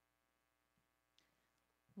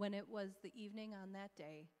When it was the evening on that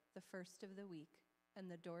day, the first of the week, and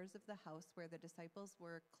the doors of the house where the disciples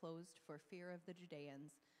were closed for fear of the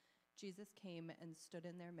Judeans, Jesus came and stood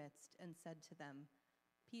in their midst and said to them,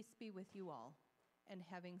 "Peace be with you all." And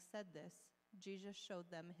having said this, Jesus showed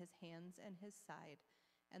them his hands and his side,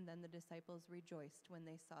 and then the disciples rejoiced when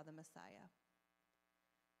they saw the Messiah.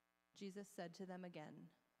 Jesus said to them again,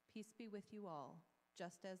 "Peace be with you all.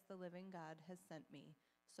 Just as the living God has sent me,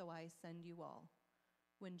 so I send you all."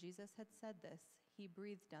 When Jesus had said this, he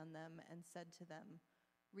breathed on them and said to them,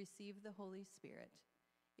 "Receive the Holy Spirit.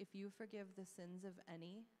 If you forgive the sins of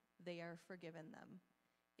any, they are forgiven them.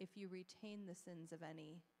 If you retain the sins of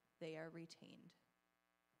any, they are retained."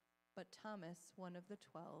 But Thomas, one of the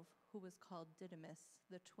 12, who was called Didymus,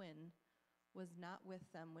 the twin, was not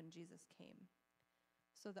with them when Jesus came.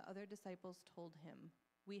 So the other disciples told him,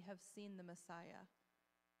 "We have seen the Messiah."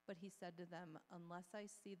 But he said to them, "Unless I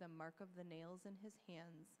see the mark of the nails in his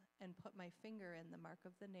hands, and put my finger in the mark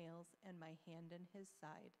of the nails, and my hand in his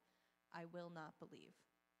side, I will not believe."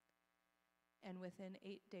 And within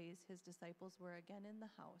 8 days his disciples were again in the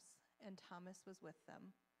house, and Thomas was with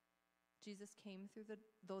them. Jesus came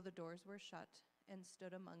though the doors were shut, and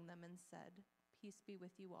stood among them and said, "Peace be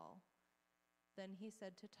with you all." Then he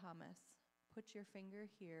said to Thomas, "Put your finger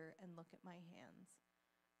here and look at my hands.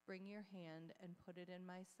 Bring your hand and put it in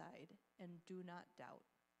my side, and do not doubt,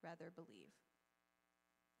 rather believe."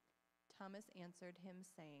 Thomas answered him,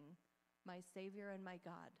 saying, "My Savior and my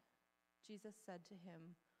God." Jesus said to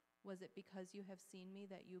him, "Was it because you have seen me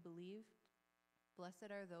that you believed? Blessed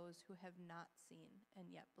are those who have not seen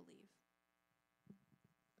and yet believe."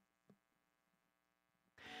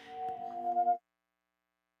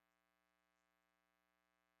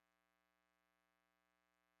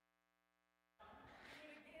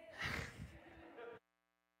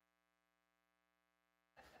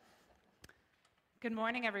 Good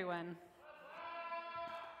morning, everyone.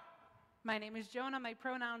 My name is Jonah. My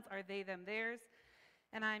pronouns are they, them, theirs,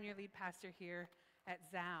 and I'm your lead pastor here at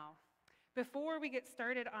Zao. Before we get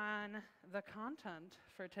started on the content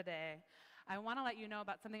for today, I want to let you know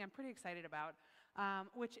about something I'm pretty excited about,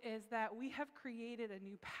 which is that we have created a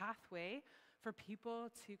new pathway for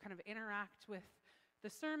people to kind of interact with the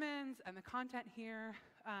sermons and the content here.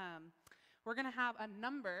 We're going to have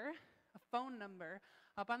a phone number,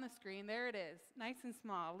 up on the screen. There it is, nice and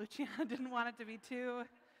small. Luciana didn't want it to be too.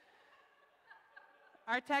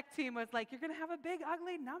 Our tech team was like, "You're going to have a big,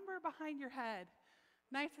 ugly number behind your head."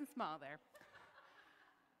 Nice and small there.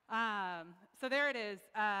 So there it is,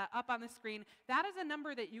 up on the screen. That is a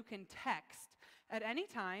number that you can text at any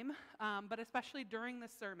time, but especially during the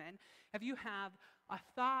sermon. If you have a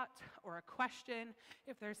thought or a question,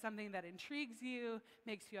 if there's something that intrigues you,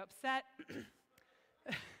 makes you upset,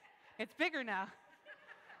 it's bigger now.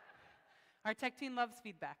 Our tech team loves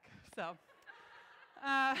feedback, so.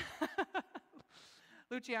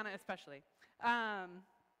 Luciana especially.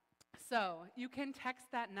 So you can text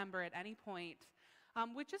that number at any point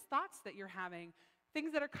with just thoughts that you're having,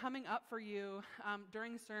 things that are coming up for you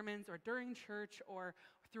during sermons or during church or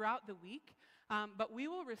throughout the week. But we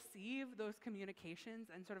will receive those communications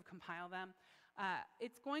and sort of compile them.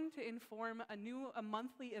 It's going to inform a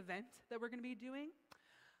monthly event that we're going to be doing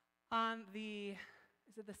on the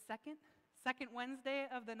second Wednesday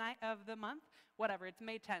of the month? Whatever, it's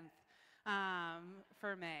May 10th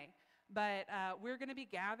for May. But we're going to be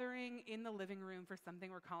gathering in the living room for something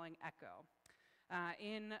we're calling Echo.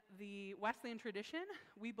 In the Wesleyan tradition,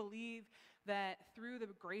 we believe that through the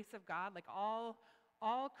grace of God, like all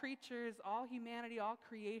creatures, all humanity, all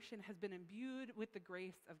creation has been imbued with the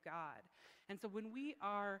grace of God. And so when we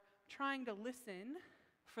are trying to listen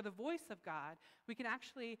for the voice of God, we can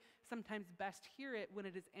actually sometimes best hear it when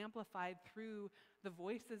it is amplified through the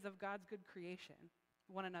voices of God's good creation,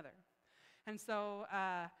 one another. And so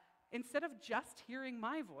instead of just hearing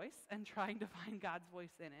my voice and trying to find God's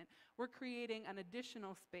voice in it, we're creating an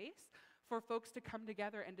additional space for folks to come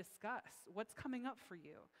together and discuss what's coming up for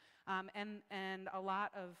you. And a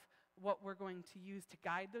lot of what we're going to use to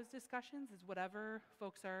guide those discussions is whatever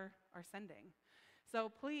folks are sending. So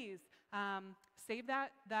please, save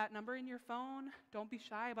that number in your phone. Don't be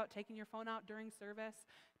shy about taking your phone out during service,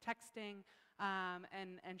 texting,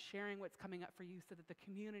 and sharing what's coming up for you so that the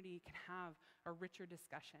community can have a richer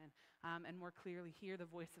discussion and more clearly hear the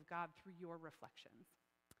voice of God through your reflections.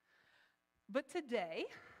 But today,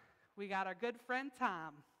 we got our good friend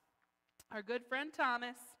Tom. Our good friend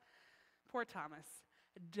Thomas, poor Thomas,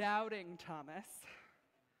 doubting Thomas.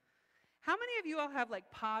 How many of you all have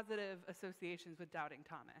like positive associations with doubting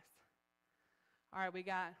Thomas? All right, we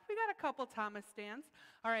got a couple Thomas stands.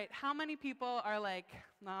 All right, how many people are like,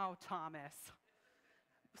 "No, Thomas"?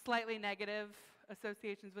 slightly negative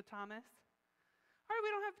associations with Thomas. All right, we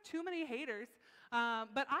don't have too many haters,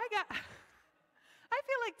 but I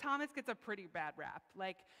feel like Thomas gets a pretty bad rap.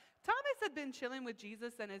 Like, Thomas had been chilling with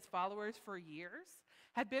Jesus and his followers for years,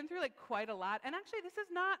 had been through like quite a lot, and actually this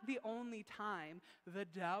is not the only time, the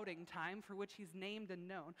doubting time for which he's named and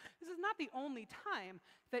known. This is not the only time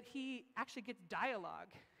that he actually gets dialogue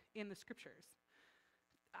in the scriptures.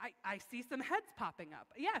 I see some heads popping up.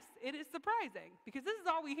 Yes, it is surprising, because this is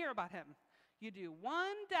all we hear about him. You do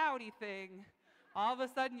one doubty thing, all of a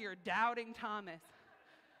sudden you're doubting Thomas.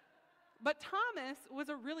 But Thomas was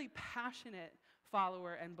a really passionate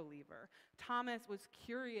follower and believer. Thomas was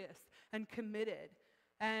curious and committed.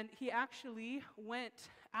 And he actually went,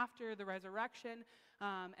 after the resurrection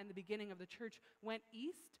and the beginning of the church, went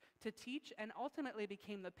east to teach and ultimately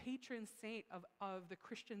became the patron saint of the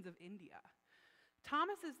Christians of India.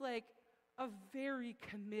 Thomas is like a very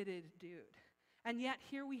committed dude. And yet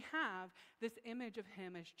here we have this image of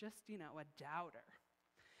him as just, a doubter.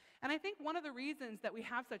 And I think one of the reasons that we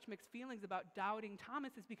have such mixed feelings about doubting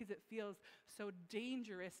Thomas is because it feels so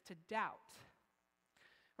dangerous to doubt.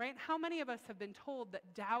 Right? How many of us have been told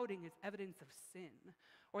that doubting is evidence of sin,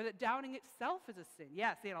 or that doubting itself is a sin?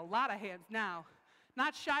 Yeah, seeing a lot of hands now.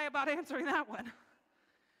 Not shy about answering that one.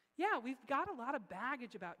 Yeah, we've got a lot of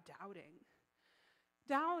baggage about doubting.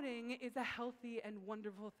 Doubting is a healthy and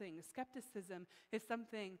wonderful thing. Skepticism is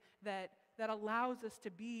something that allows us to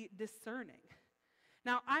be discerning.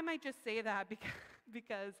 Now, I might just say that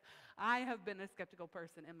because I have been a skeptical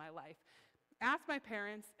person in my life. Ask my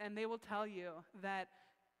parents, and they will tell you that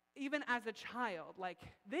even as a child,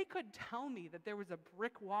 they could tell me that there was a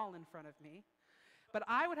brick wall in front of me, but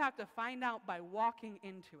I would have to find out by walking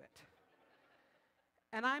into it.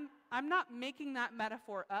 And I'm not making that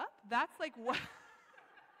metaphor up. That's like what...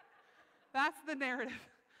 That's the narrative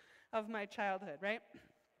of my childhood, right?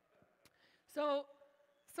 So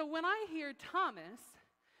when I hear Thomas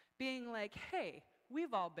being like, hey,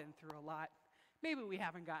 we've all been through a lot. Maybe we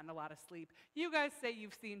haven't gotten a lot of sleep. You guys say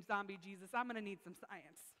you've seen zombie Jesus. I'm going to need some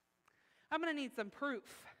science. I'm going to need some proof.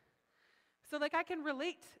 So I can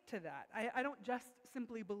relate to that. I don't just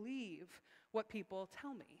simply believe what people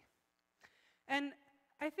tell me. And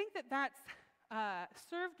I think that that's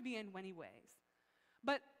served me in many ways.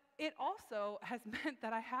 But it also has meant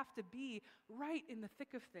that I have to be right in the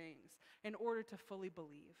thick of things in order to fully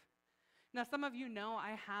believe. Now, some of you know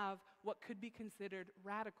I have what could be considered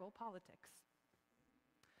radical politics.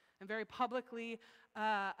 I'm very publicly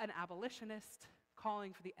an abolitionist,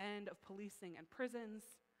 calling for the end of policing and prisons.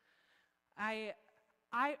 I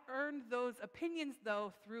earned those opinions,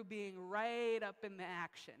 though, through being right up in the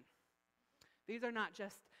action. These are not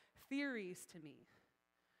just theories to me.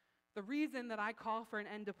 The reason that I call for an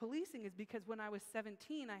end to policing is because when I was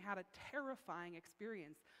 17, I had a terrifying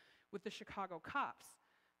experience with the Chicago cops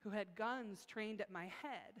who had guns trained at my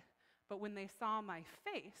head, but when they saw my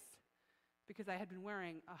face, because I had been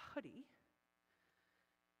wearing a hoodie,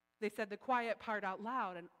 they said the quiet part out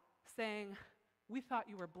loud and saying, "We thought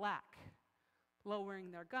you were black,"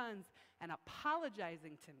 lowering their guns and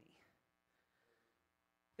apologizing to me.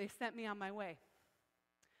 They sent me on my way.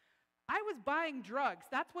 I was buying drugs.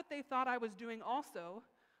 That's what they thought I was doing also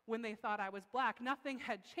when they thought I was black. Nothing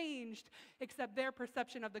had changed except their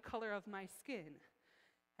perception of the color of my skin.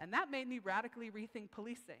 And that made me radically rethink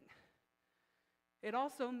policing. It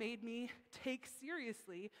also made me take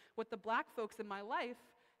seriously what the black folks in my life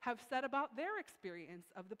have said about their experience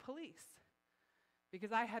of the police,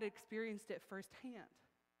 because I had experienced it firsthand.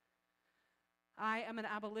 I am an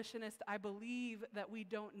abolitionist. I believe that we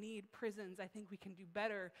don't need prisons. I think we can do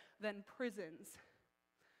better than prisons.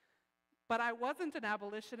 But I wasn't an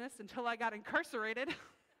abolitionist until I got incarcerated.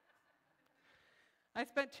 I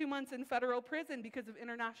spent 2 months in federal prison because of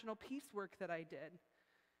international peace work that I did.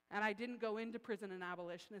 And I didn't go into prison an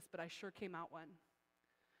abolitionist, but I sure came out one.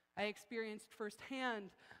 I experienced firsthand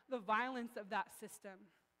the violence of that system,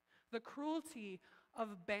 the cruelty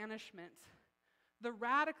of banishment, the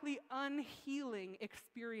radically unhealing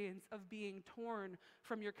experience of being torn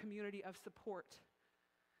from your community of support.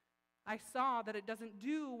 I saw that it doesn't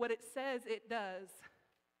do what it says it does.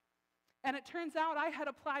 And it turns out I had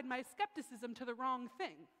applied my skepticism to the wrong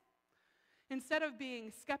thing. Instead of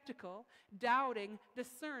being skeptical, doubting,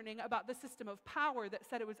 discerning about the system of power that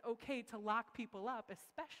said it was okay to lock people up,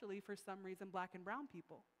 especially for some reason black and brown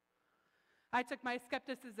people, I took my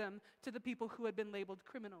skepticism to the people who had been labeled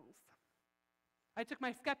criminals. I took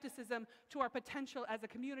my skepticism to our potential as a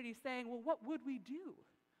community, saying, well, what would we do?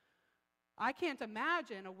 I can't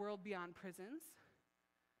imagine a world beyond prisons.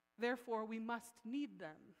 Therefore, we must need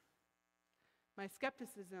them. My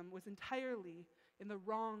skepticism was entirely in the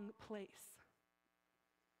wrong place.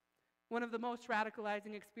 One of the most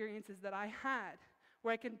radicalizing experiences that I had,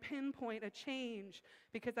 where I can pinpoint a change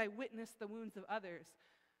because I witnessed the wounds of others,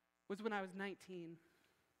 was when I was 19.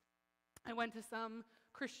 I went to some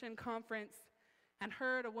Christian conference and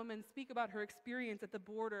heard a woman speak about her experience at the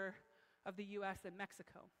border of the U.S. and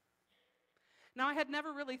Mexico. Now, I had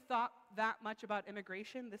never really thought that much about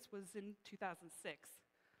immigration. This was in 2006.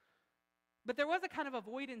 But there was a kind of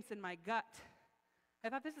avoidance in my gut. I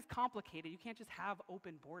thought, this is complicated. You can't just have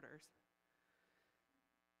open borders.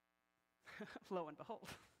 Lo and behold.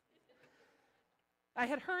 I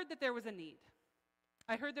had heard that there was a need.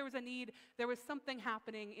 I heard there was a need. There was something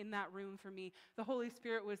happening in that room for me. The Holy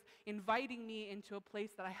Spirit was inviting me into a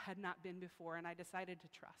place that I had not been before, and I decided to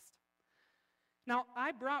trust. Now,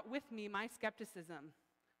 I brought with me my skepticism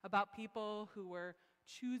about people who were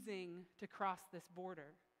choosing to cross this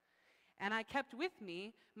border. And I kept with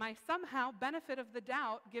me my somehow benefit of the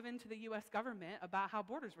doubt given to the U.S. government about how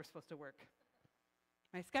borders were supposed to work.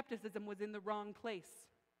 My skepticism was in the wrong place.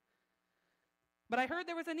 But I heard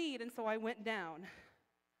there was a need, and so I went down.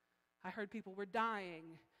 I heard people were dying,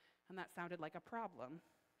 and that sounded like a problem.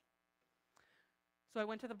 So I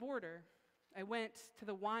went to the border. I went to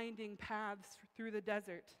the winding paths through the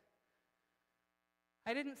desert.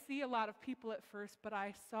 I didn't see a lot of people at first, but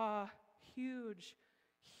I saw huge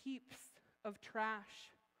heaps of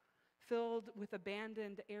trash filled with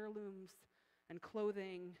abandoned heirlooms and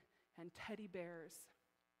clothing and teddy bears,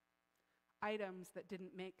 items that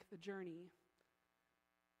didn't make the journey.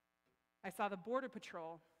 I saw the Border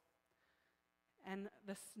Patrol and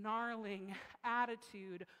the snarling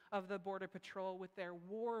attitude of the Border Patrol with their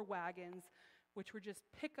war wagons, which were just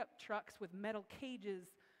pickup trucks with metal cages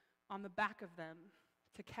on the back of them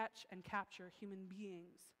to catch and capture human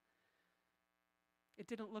beings. It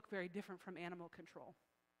didn't look very different from animal control.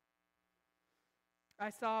 I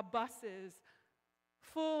saw buses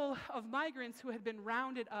full of migrants who had been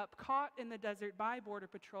rounded up, caught in the desert by Border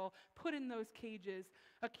Patrol, put in those cages,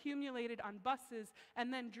 accumulated on buses,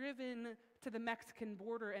 and then driven to the Mexican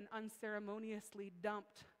border and unceremoniously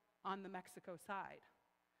dumped on the Mexico side.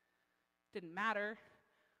 Didn't matter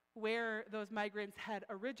where those migrants had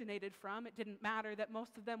originated from. It didn't matter that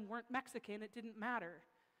most of them weren't Mexican. It didn't matter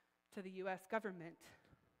to the U.S. government.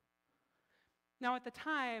 Now, at the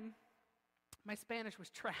time, my Spanish was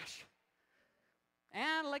trash.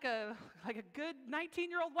 And like a good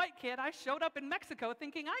 19-year-old white kid, I showed up in Mexico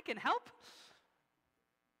thinking I can help.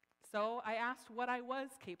 So I asked what I was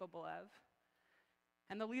capable of.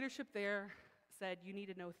 And the leadership there said, you need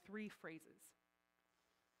to know 3 phrases.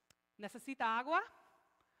 ¿Necesita agua?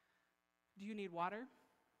 Do you need water?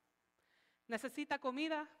 ¿Necesita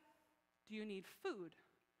comida? Do you need food?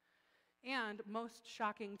 And most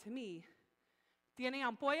shocking to me, ¿tiene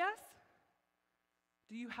ampollas?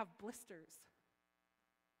 Do you have blisters?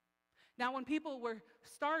 Now, when people were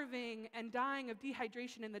starving and dying of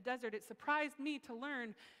dehydration in the desert, it surprised me to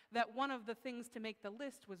learn that one of the things to make the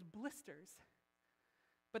list was blisters.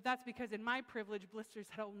 But that's because in my privilege, blisters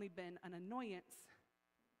had only been an annoyance.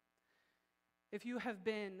 If you have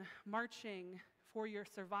been marching for your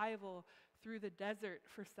survival through the desert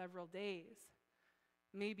for several days,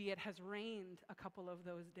 maybe it has rained a couple of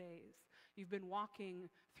those days. You've been walking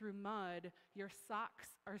through mud, your socks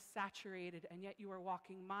are saturated, and yet you are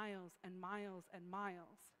walking miles and miles and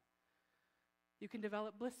miles. You can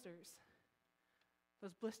develop blisters.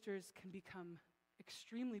 Those blisters can become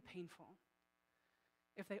extremely painful.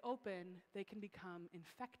 If they open, they can become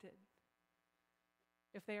infected.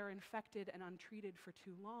 If they are infected and untreated for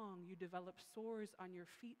too long, you develop sores on your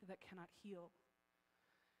feet that cannot heal.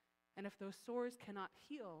 And if those sores cannot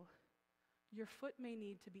heal, your foot may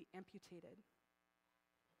need to be amputated.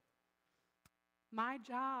 My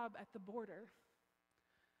job at the border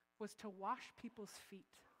was to wash people's feet,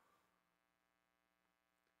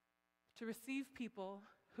 to receive people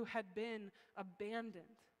who had been abandoned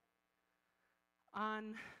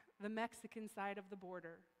on the Mexican side of the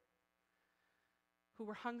border, who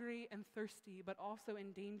were hungry and thirsty, but also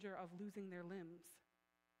in danger of losing their limbs,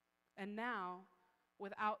 and now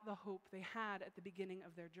without the hope they had at the beginning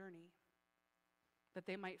of their journey, that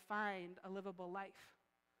they might find a livable life.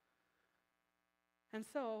 And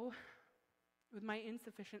so, with my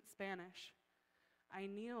insufficient Spanish, I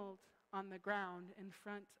kneeled on the ground in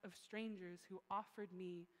front of strangers who offered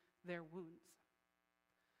me their wounds.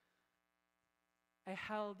 I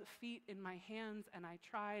held feet in my hands and I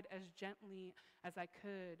tried as gently as I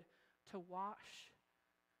could to wash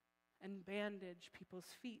and bandage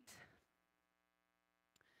people's feet.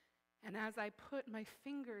 And as I put my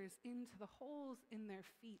fingers into the holes in their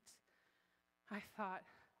feet, I thought,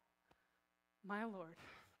 my Lord,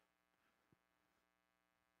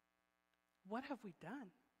 what have we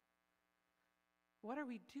done? What are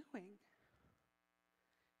we doing?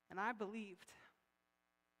 And I believed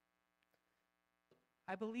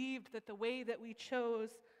that the way that we chose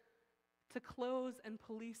to close and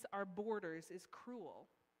police our borders is cruel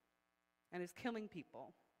and is killing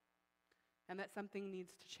people, and that something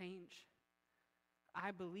needs to change.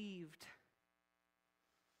 I believed.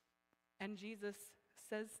 And Jesus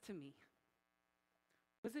says to me,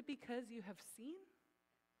 was it because you have seen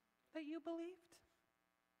that you believed?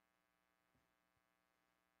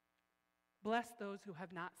 Bless those who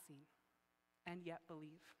have not seen and yet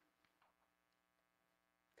believe.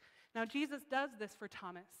 Now, Jesus does this for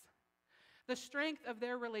Thomas. The strength of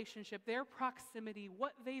their relationship, their proximity,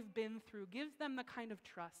 what they've been through, gives them the kind of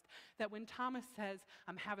trust that when Thomas says,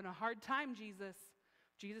 I'm having a hard time, Jesus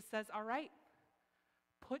says, all right,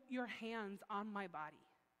 put your hands on my body.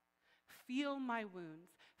 Feel my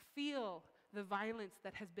wounds. Feel the violence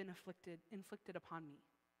that has been inflicted upon me.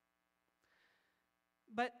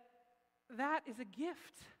 But that is a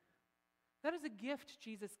gift. That is a gift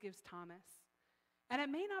Jesus gives Thomas. And it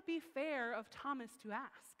may not be fair of Thomas to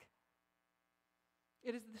ask.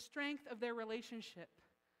 It is the strength of their relationship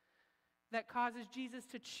that causes Jesus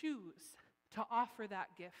to choose to offer that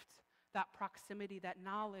gift, that proximity, that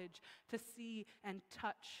knowledge, to see and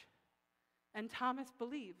touch. And Thomas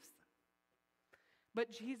believes.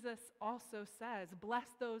 But Jesus also says, bless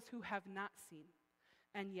those who have not seen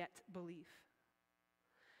and yet believe.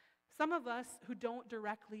 Some of us who don't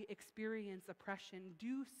directly experience oppression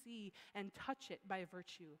do see and touch it by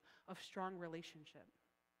virtue of strong relationship.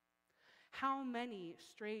 How many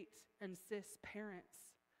straight and cis parents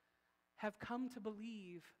have come to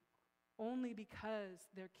believe only because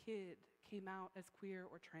their kid came out as queer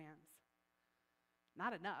or trans?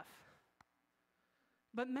 Not enough,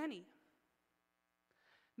 but many.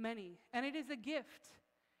 Many. And it is a gift.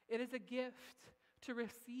 It is a gift to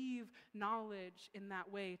receive knowledge in that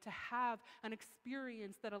way, to have an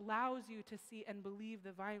experience that allows you to see and believe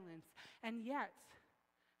the violence. And yet,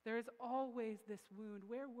 there is always this wound.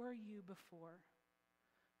 Where were you before?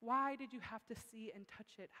 Why did you have to see and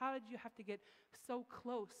touch it? How did you have to get so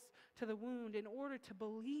close to the wound in order to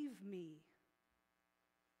believe me?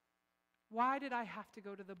 Why did I have to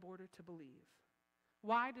go to the border to believe?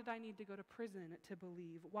 Why did I need to go to prison to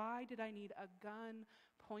believe? Why did I need a gun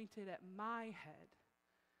pointed at my head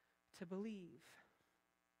to believe?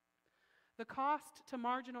 The cost to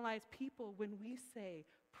marginalized people when we say,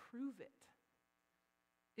 prove it,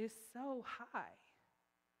 is so high.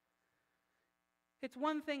 It's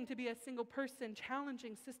one thing to be a single person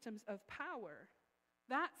challenging systems of power.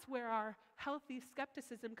 That's where our healthy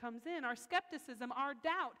skepticism comes in. Our skepticism, our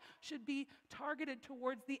doubt, should be targeted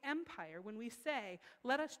towards the empire when we say,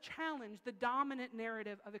 let us challenge the dominant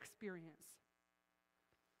narrative of experience.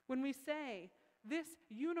 When we say, this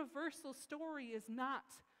universal story is not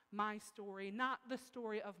my story, not the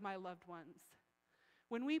story of my loved ones.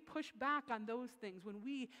 When we push back on those things, when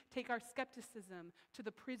we take our skepticism to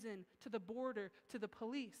the prison, to the border, to the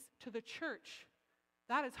police, to the church,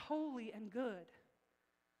 that is holy and good.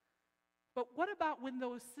 But what about when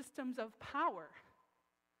those systems of power,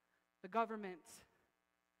 the government,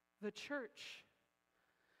 the church,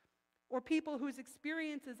 or people whose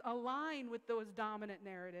experiences align with those dominant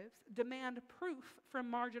narratives demand proof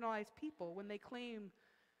from marginalized people when they claim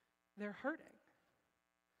they're hurting?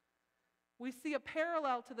 We see a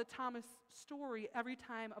parallel to the Thomas story every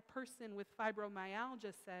time a person with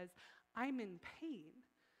fibromyalgia says, I'm in pain,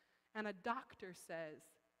 and a doctor says,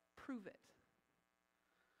 prove it.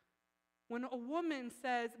 When a woman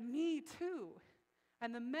says, me too,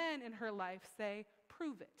 and the men in her life say,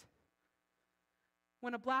 prove it.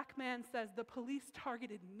 When a black man says, the police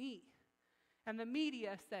targeted me, and the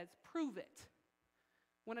media says, prove it.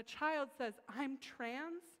 When a child says, I'm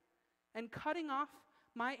trans, and cutting off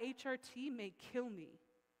my HRT may kill me,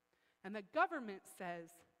 and the government says,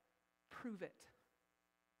 prove it.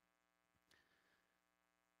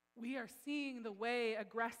 We are seeing the way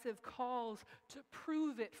aggressive calls to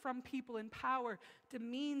prove it from people in power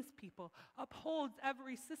demeans people, upholds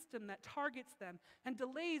every system that targets them, and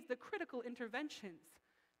delays the critical interventions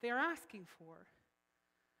they are asking for.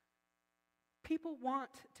 People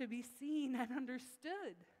want to be seen and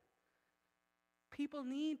understood. People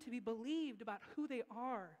need to be believed about who they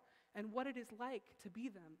are and what it is like to be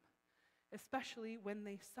them, especially when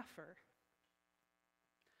they suffer.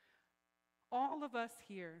 All of us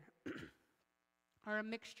here are a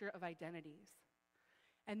mixture of identities.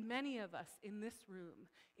 And many of us in this room,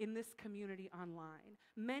 in this community online,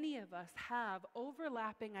 many of us have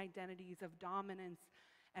overlapping identities of dominance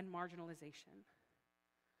and marginalization.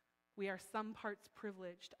 We are some parts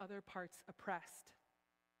privileged, other parts oppressed.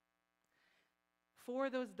 For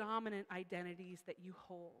those dominant identities that you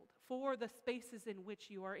hold, for the spaces in which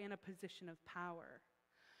you are in a position of power,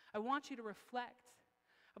 I want you to reflect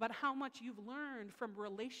about how much you've learned from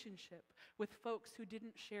relationship with folks who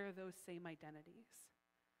didn't share those same identities.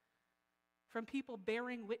 From people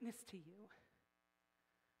bearing witness to you,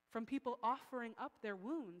 from people offering up their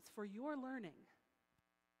wounds for your learning.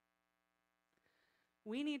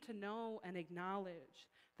 We need to know and acknowledge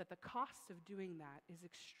that the cost of doing that is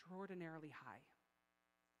extraordinarily high.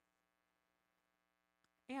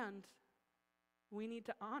 And we need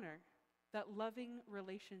to honor that loving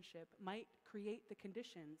relationship might create the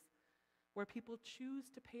conditions where people choose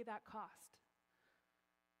to pay that cost,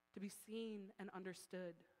 to be seen and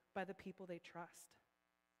understood by the people they trust.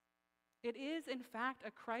 It is, in fact,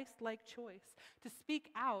 a Christ-like choice to speak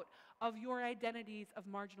out of your identities of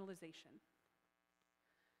marginalization.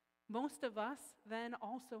 Most of us then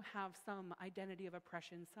also have some identity of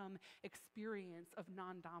oppression, some experience of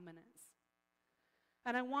non-dominance.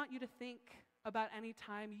 And I want you to think about any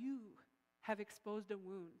time you have exposed a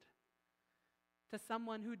wound to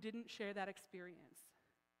someone who didn't share that experience,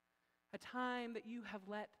 a time that you have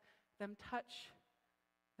let them touch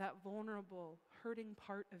that vulnerable, hurting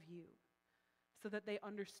part of you so that they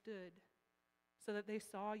understood, so that they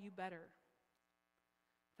saw you better.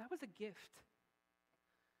 That was a gift.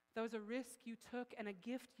 That was a risk you took and a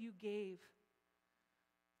gift you gave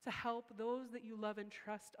to help those that you love and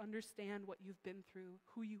trust understand what you've been through,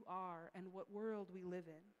 who you are, and what world we live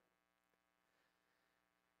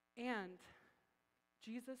in. And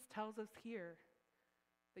Jesus tells us here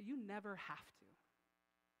that you never have to.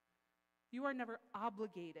 You are never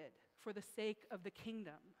obligated for the sake of the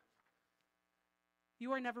kingdom.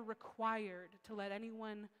 You are never required to let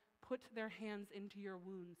anyone put their hands into your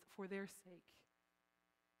wounds for their sake.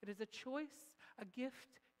 It is a choice, a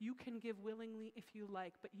gift you can give willingly if you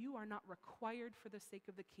like, but you are not required for the sake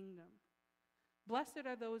of the kingdom. Blessed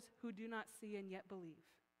are those who do not see and yet believe.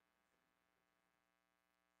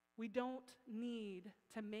 We don't need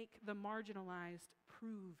to make the marginalized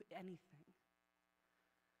prove anything.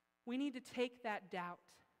 We need to take that doubt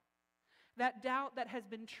that has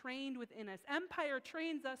been trained within us. Empire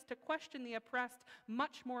trains us to question the oppressed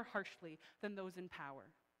much more harshly than those in power.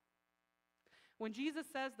 When Jesus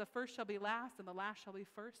says the first shall be last and the last shall be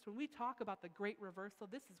first, when we talk about the great reversal,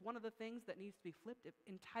 this is one of the things that needs to be flipped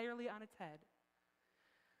entirely on its head.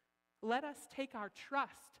 Let us take our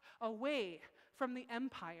trust away from the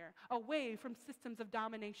empire, away from systems of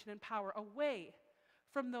domination and power, away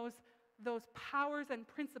from those powers and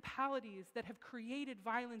principalities that have created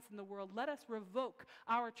violence in the world. Let us revoke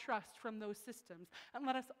our trust from those systems, and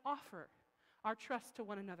let us offer our trust to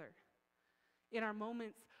one another in our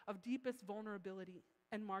moments of deepest vulnerability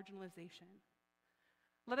and marginalization.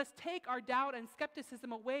 Let us take our doubt and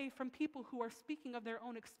skepticism away from people who are speaking of their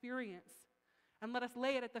own experience, and let us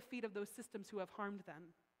lay it at the feet of those systems who have harmed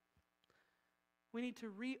them. We need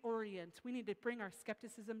to reorient. We need to bring our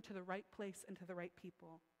skepticism to the right place and to the right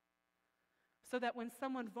people, so that when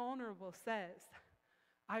someone vulnerable says,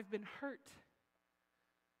 "I've been hurt,"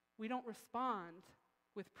 we don't respond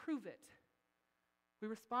with "prove it." We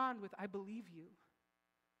respond with "I believe you."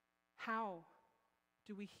 How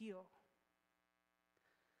do we heal?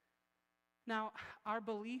 Now, our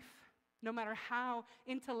belief, no matter how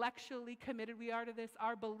intellectually committed we are to this,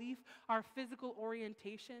 our belief, our physical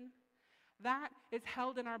orientation, that is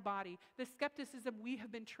held in our body. The skepticism we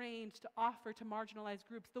have been trained to offer to marginalized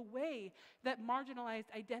groups, the way that marginalized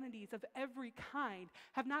identities of every kind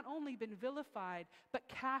have not only been vilified, but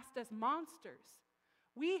cast as monsters.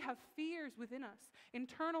 We have fears within us,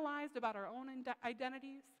 internalized about our own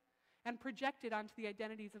identities and projected onto the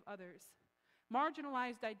identities of others.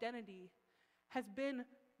 Marginalized identity has been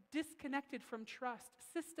disconnected from trust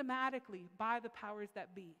systematically by the powers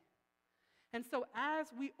that be. And so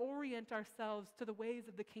as we orient ourselves to the ways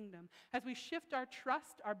of the kingdom, as we shift our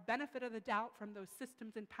trust, our benefit of the doubt from those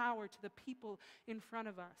systems in power to the people in front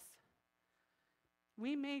of us,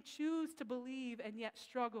 we may choose to believe and yet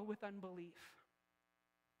struggle with unbelief.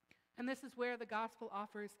 And this is where the gospel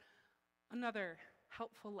offers another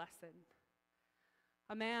helpful lesson.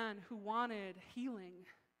 A man who wanted healing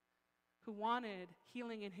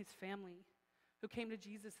in his family, who came to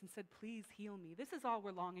Jesus and said, "Please heal me." This is all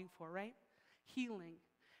we're longing for, right? Healing.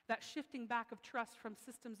 That shifting back of trust from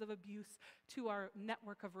systems of abuse to our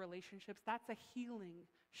network of relationships, that's a healing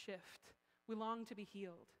shift. We long to be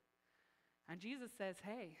healed. And Jesus says,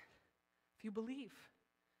 hey, if you believe,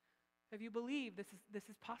 this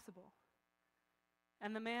is possible.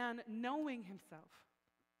 And the man, knowing himself,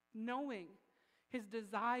 knowing his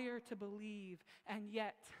desire to believe, and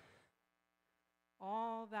yet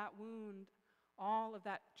all that wound, all of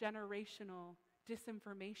that generational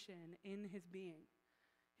disinformation in his being,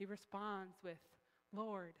 he responds with,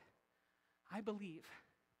 Lord, I believe.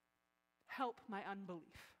 Help my unbelief.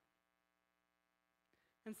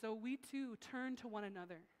 And so we too turn to one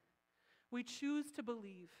another. We choose to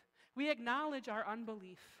believe. We acknowledge our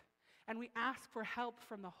unbelief, and we ask for help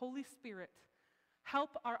from the Holy Spirit.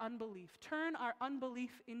 Help our unbelief. Turn our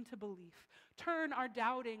unbelief into belief. Turn our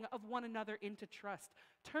doubting of one another into trust.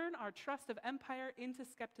 Turn our trust of empire into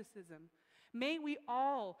skepticism. May we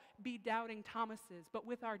all be doubting Thomases, but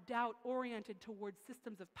with our doubt oriented towards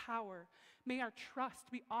systems of power. May our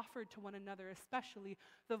trust be offered to one another, especially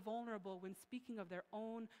the vulnerable, when speaking of their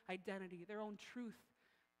own identity, their own truth,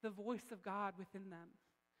 the voice of God within them.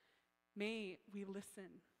 May we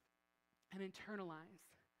listen and internalize,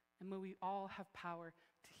 and may we all have power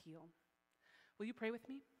to heal. Will you pray with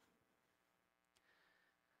me?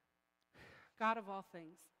 God of all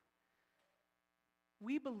things,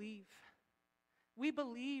 we believe. We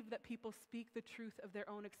believe that people speak the truth of their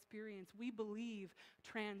own experience. We believe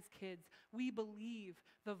trans kids. We believe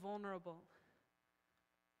the vulnerable.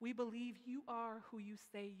 We believe you are who you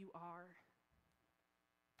say you are,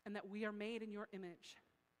 and that we are made in your image.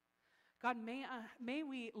 God, may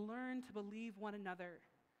we learn to believe one another.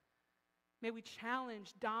 May we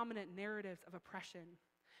challenge dominant narratives of oppression.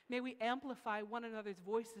 May we amplify one another's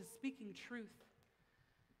voices speaking truth.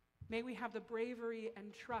 May we have the bravery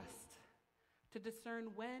and trust to discern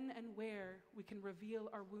when and where we can reveal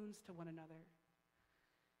our wounds to one another.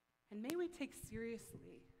 And may we take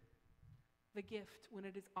seriously the gift when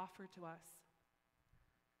it is offered to us.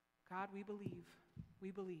 God, we believe.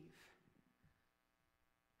 We believe.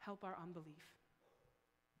 Help our unbelief.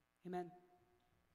 Amen.